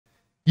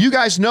You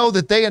guys know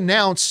that they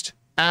announced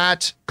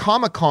at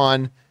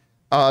Comic-Con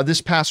this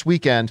past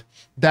weekend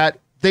that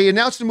they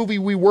announced a movie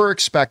we were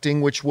expecting,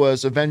 which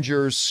was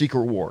Avengers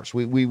Secret Wars.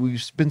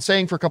 We've been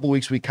saying for a couple of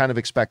weeks we kind of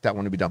expect that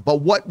one to be done.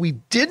 But what we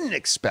didn't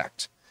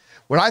expect,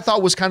 what I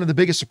thought was kind of the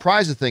biggest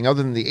surprise of the thing,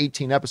 other than the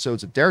 18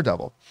 episodes of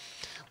Daredevil,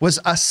 was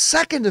a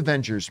second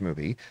Avengers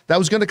movie that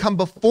was going to come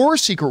before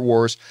Secret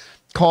Wars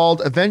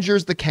called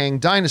Avengers: The Kang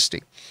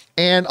Dynasty.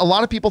 And a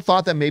lot of people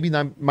thought that maybe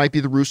that might be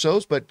the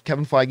Russos, but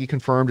Kevin Feige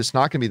confirmed it's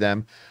not going to be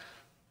them.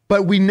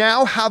 But we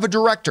now have a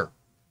director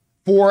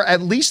for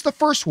at least the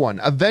first one,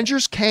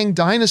 Avengers: Kang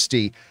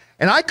Dynasty.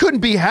 And I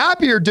couldn't be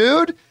happier,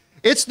 dude.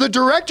 It's the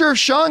director of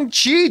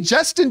Shang-Chi,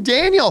 Justin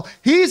Daniel.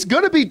 He's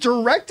going to be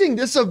directing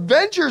this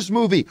Avengers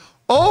movie.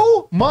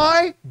 Oh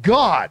my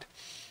God.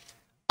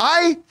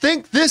 I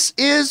think this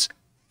is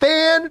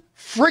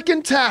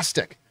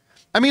fan-freaking-tastic.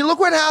 I mean, look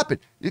what happened.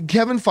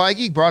 Kevin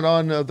Feige brought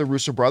on the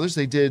Russo brothers.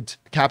 They did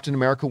Captain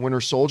America: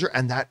 Winter Soldier,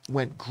 and that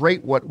went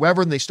great,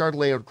 whatever, and they started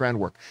laying out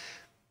groundwork.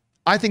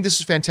 I think this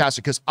is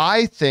fantastic because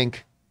I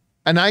think,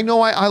 and I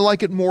know I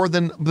like it more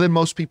than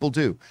most people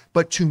do,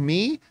 but to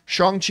me,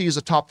 Shang-Chi is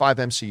a top 5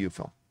 MCU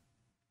film.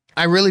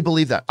 I really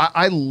believe that.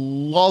 I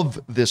love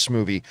this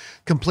movie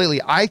completely.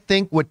 I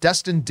think what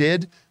Destin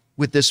did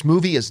with this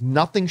movie is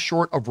nothing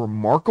short of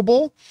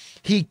remarkable.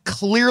 He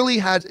clearly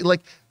had,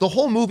 like, the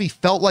whole movie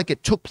felt like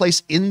it took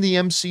place in the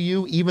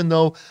MCU, even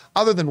though,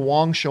 other than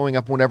Wong showing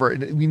up whenever,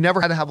 we never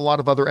had to have a lot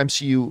of other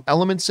MCU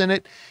elements in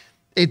it.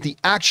 The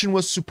action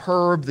was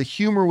superb. The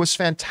humor was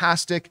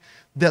fantastic.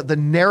 The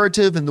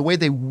narrative and the way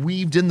they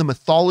weaved in the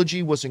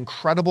mythology was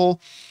incredible.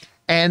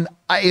 And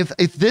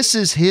if this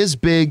is his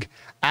big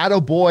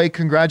attaboy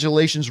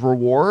congratulations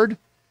reward,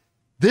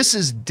 this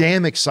is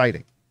damn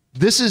exciting.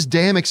 This is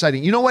damn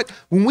exciting. You know what?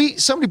 When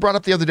somebody brought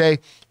up the other day,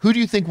 who do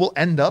you think will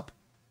end up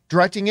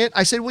directing it?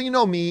 I said, well, you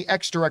know me,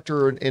 X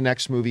director in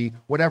X movie,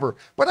 whatever.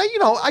 But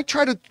I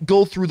try to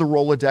go through the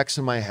Rolodex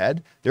in my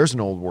head. There's an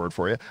old word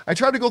for you. I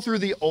try to go through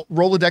the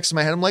Rolodex in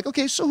my head. I'm like,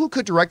 okay, so who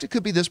could direct it?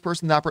 Could be this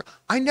person, that person.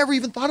 I never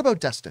even thought about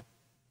Destin.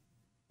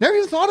 Never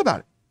even thought about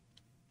it.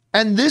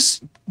 And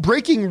this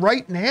breaking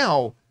right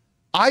now,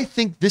 I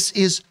think this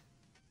is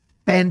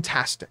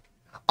fantastic.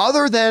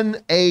 Other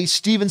than a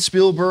Steven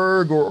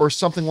Spielberg or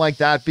something like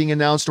that being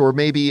announced, or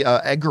maybe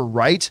Edgar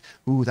Wright.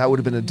 Ooh, that would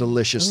have been a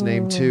delicious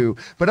name too.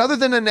 But other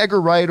than an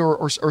Edgar Wright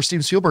or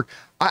Steven Spielberg,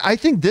 I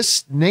think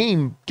this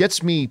name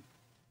gets me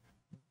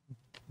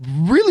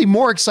really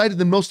more excited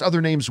than most other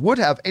names would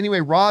have.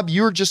 Anyway, Rob,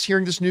 you're just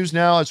hearing this news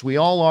now, as we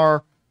all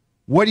are.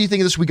 What do you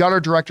think of this? We got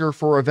our director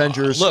for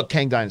Avengers,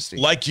 Kang Dynasty.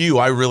 Like you,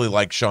 I really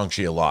like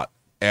Shang-Chi a lot.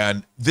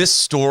 And this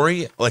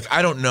story, like,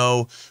 I don't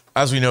know,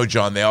 as we know,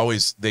 John,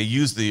 they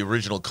use the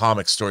original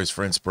comic stories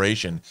for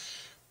inspiration.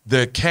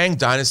 The Kang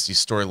Dynasty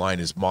storyline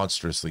is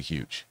monstrously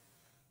huge.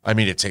 I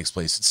mean, it takes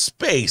place in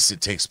space.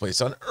 It takes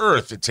place on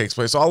Earth. It takes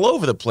place all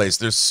over the place.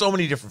 There's so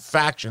many different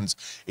factions.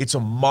 It's a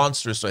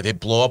monstrous story. They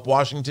blow up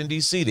Washington,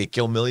 D.C. They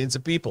kill millions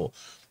of people.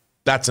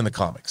 That's in the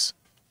comics.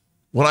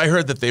 When I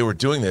heard that they were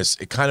doing this,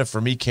 it kind of,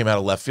 for me, came out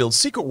of left field.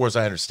 Secret Wars,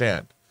 I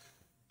understand.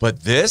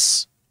 But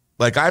this,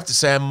 like, I have to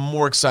say I'm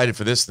more excited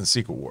for this than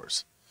Secret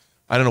Wars.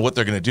 I don't know what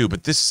they're going to do,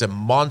 but this is a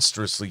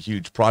monstrously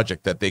huge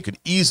project that they could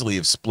easily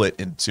have split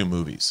into 2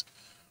 movies.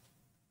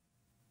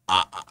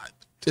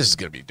 This is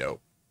going to be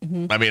dope.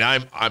 Mm-hmm. I mean,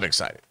 I'm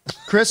excited.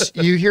 Chris,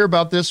 you hear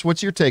about this.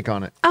 What's your take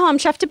on it? Oh, I'm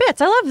chuffed to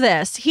bits. I love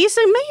this. He's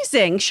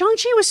amazing.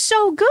 Shang-Chi was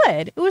so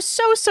good. It was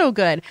so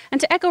good.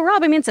 And to echo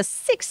Rob, I mean, it's a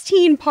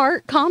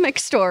 16-part comic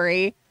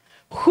story.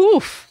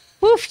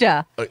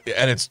 Woofda.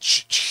 And it's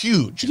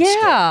huge.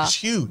 Yeah. It's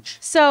huge.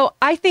 So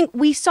I think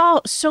we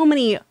saw so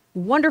many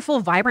wonderful,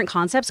 vibrant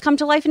concepts come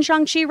to life in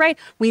Shang-Chi, right?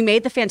 We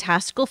made the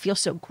fantastical feel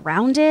so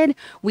grounded.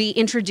 We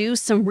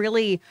introduced some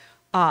really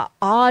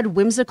odd,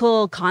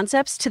 whimsical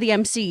concepts to the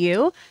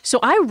MCU. So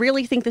I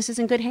really think this is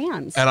in good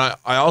hands. And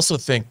I also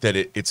think that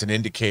it's an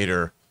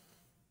indicator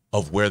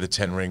of where the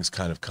 10 Rings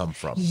kind of come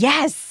from.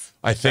 Yes.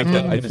 I think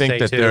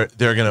that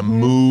they're going to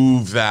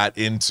move that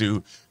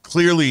into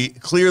clearly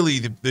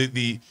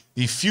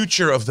the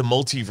future of the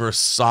multiverse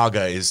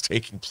saga is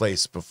taking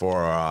place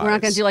before our eyes. We're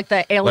not going to do like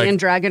the alien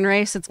dragon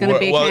race. It's going to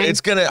be it's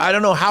going to. I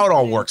don't know how it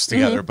all works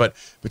together, but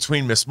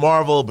between Miss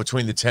Marvel,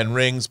 between the 10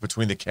 Rings,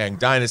 between the Kang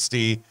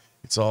Dynasty,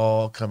 it's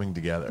all coming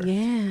together.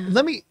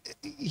 Yeah.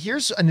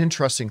 Here's an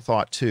interesting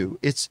thought too.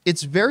 It's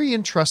very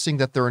interesting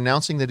that they're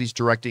announcing that he's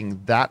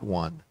directing that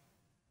one,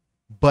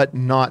 but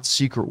not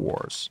Secret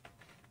Wars.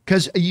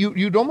 Because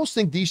you'd almost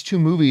think these 2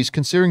 movies,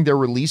 considering they're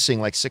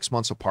releasing like 6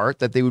 months apart,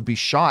 that they would be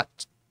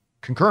shot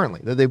concurrently,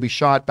 that they'd be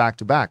shot back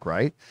to back,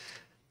 right?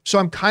 So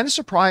I'm kind of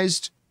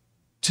surprised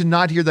to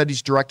not hear that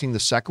he's directing the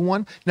second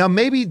one. Now,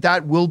 maybe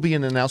that will be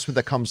an announcement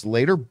that comes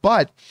later,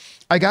 but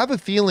I have a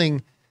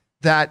feeling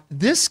that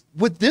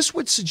what this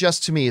would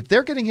suggest to me, if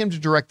they're getting him to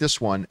direct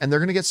this one and they're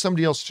going to get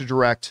somebody else to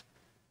direct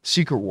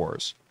Secret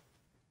Wars,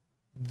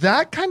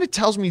 that kind of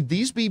tells me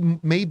these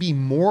may be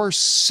more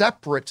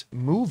separate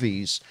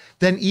movies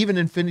than even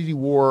Infinity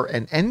War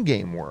and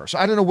Endgame were. So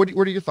I don't know. What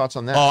are your thoughts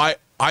on that? Oh,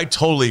 I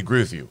totally agree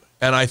with you.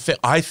 And I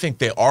think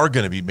they are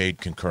going to be made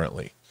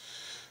concurrently.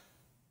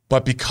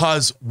 But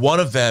because one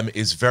of them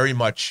is very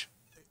much,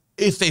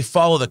 if they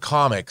follow the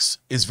comics,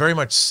 is very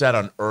much set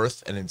on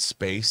Earth and in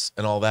space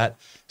and all that.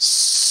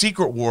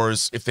 Secret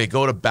Wars, if they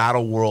go to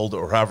Battle World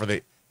or however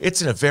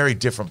it's in a very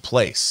different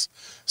place.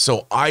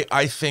 So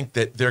I think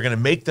that they're going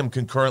to make them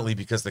concurrently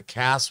because the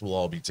cast will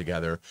all be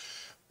together,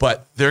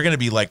 but they're going to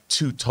be like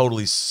two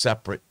totally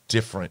separate,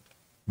 different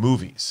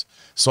movies.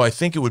 So I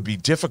think it would be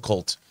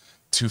difficult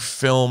to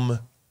film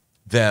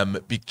them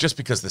just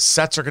because the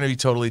sets are going to be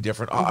totally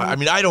different. I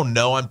mean, I don't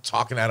know. I'm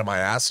talking out of my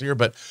ass here,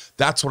 but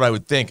that's what I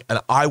would think. And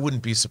I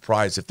wouldn't be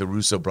surprised if the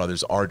Russo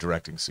brothers are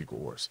directing Secret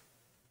Wars.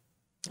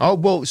 Oh,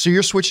 well, so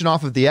you're switching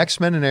off of the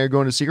X-Men and now you're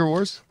going to Secret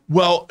Wars?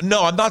 Well,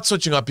 no, I'm not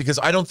switching up because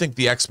I don't think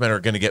the X-Men are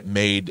going to get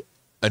made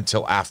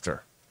until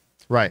after.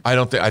 Right.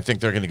 I think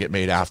they're going to get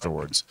made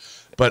afterwards.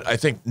 But I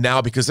think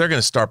now, because they're going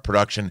to start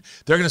production,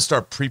 they're going to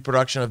start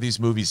pre-production of these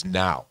movies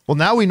now. Well,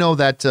 now we know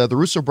that the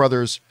Russo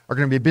brothers are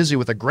going to be busy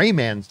with a Gray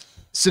Man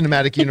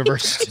cinematic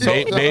universe.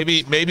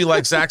 maybe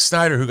like Zack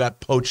Snyder, who got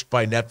poached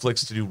by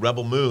Netflix to do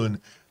Rebel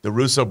Moon, the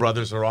Russo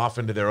brothers are off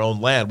into their own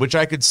land, which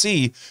I could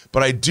see.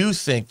 But I do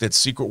think that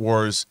Secret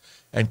Wars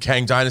and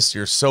Kang Dynasty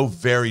are so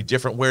very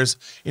different, whereas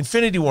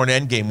Infinity War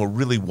and Endgame were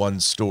really one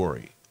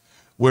story,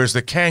 whereas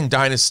the Kang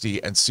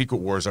Dynasty and Secret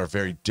Wars are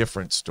very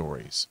different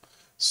stories.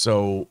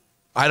 So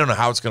I don't know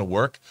how it's going to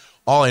work.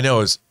 All I know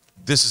is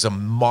this is a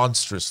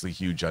monstrously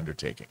huge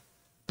undertaking,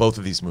 both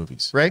of these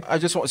movies. Right?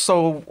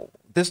 So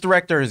this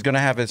director is going to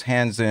have his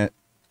hands in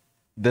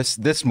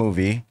this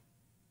movie,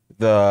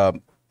 the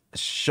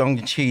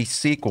Shang-Chi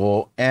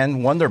sequel,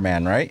 and Wonder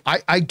Man, right?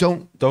 I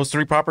don't. Those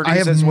three properties. I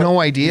have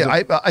no idea.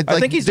 I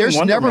think he's doing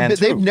Wonder Man too.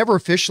 They've never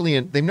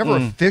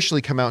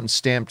officially come out and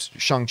stamped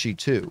Shang-Chi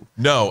 2.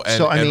 No, and,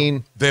 so I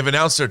mean, they've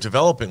announced they're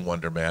developing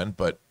Wonder Man,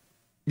 but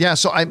yeah.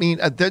 So I mean,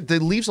 that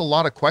leaves a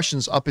lot of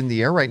questions up in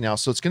the air right now.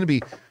 So it's going to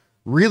be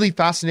really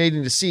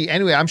fascinating to see.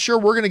 Anyway, I'm sure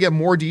we're going to get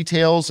more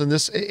details in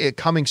this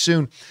coming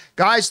soon,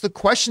 guys. The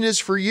question is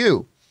for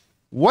you.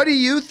 What do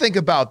you think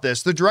about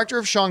this? The director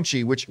of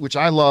Shang-Chi, which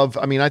I love,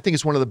 I mean, I think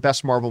it's one of the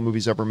best Marvel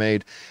movies ever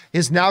made,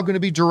 is now going to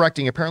be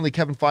directing. Apparently,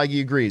 Kevin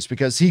Feige agrees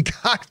because he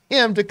got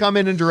him to come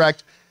in and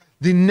direct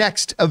the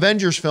next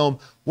Avengers film.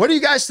 What are you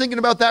guys thinking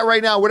about that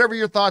right now? Whatever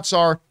your thoughts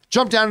are,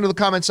 jump down into the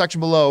comment section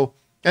below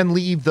and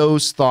leave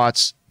those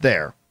thoughts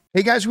there.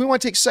 Hey guys, we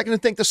want to take a second to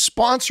thank the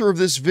sponsor of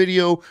this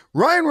video,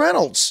 Ryan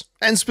Reynolds,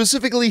 and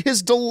specifically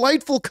his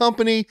delightful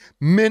company,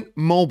 Mint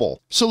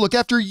Mobile. So look,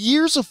 after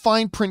years of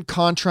fine print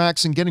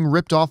contracts and getting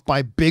ripped off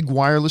by big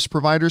wireless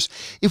providers,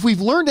 if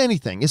we've learned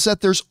anything, it's that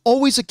there's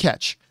always a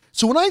catch.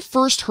 So when I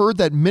first heard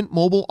that Mint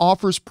Mobile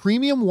offers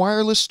premium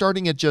wireless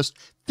starting at just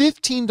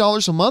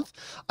 $15 a month,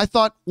 I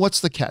thought, what's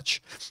the catch?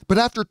 But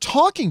after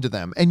talking to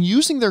them and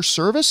using their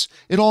service,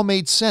 it all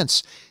made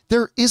sense.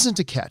 There isn't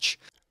a catch.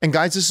 And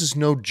guys, this is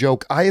no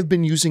joke. I have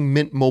been using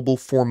Mint Mobile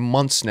for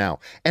months now.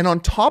 And on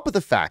top of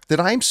the fact that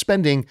I'm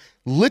spending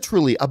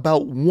literally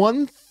about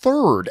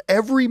 1/3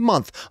 every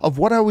month of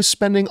what I was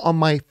spending on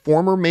my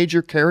former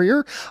major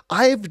carrier,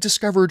 I've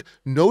discovered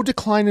no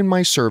decline in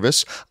my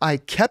service. I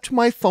kept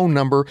my phone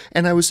number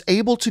and I was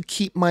able to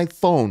keep my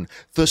phone.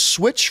 The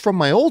switch from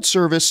my old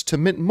service to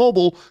Mint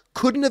Mobile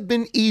couldn't have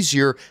been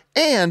easier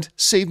and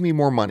saved me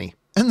more money.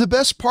 And the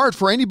best part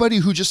for anybody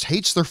who just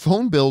hates their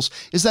phone bills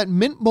is that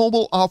Mint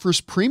Mobile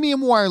offers premium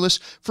wireless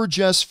for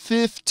just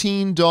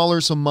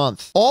 $15 a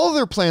month. All of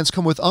their plans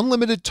come with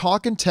unlimited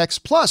talk and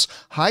text plus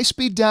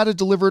high-speed data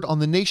delivered on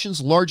the nation's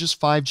largest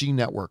 5G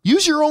network.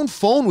 Use your own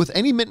phone with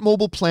any Mint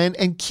Mobile plan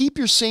and keep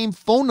your same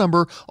phone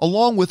number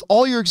along with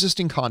all your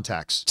existing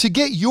contacts. To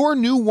get your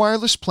new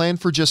wireless plan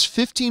for just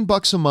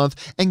 $15 a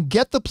month and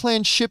get the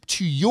plan shipped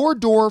to your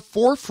door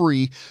for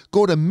free,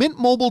 go to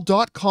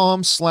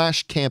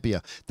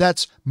mintmobile.com/Campea.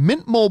 That's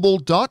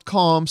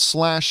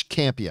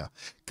mintmobile.com/Campea.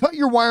 Cut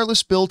your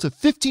wireless bill to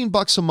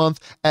 $15 a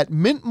month at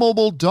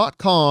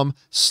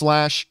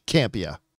mintmobile.com/Campea.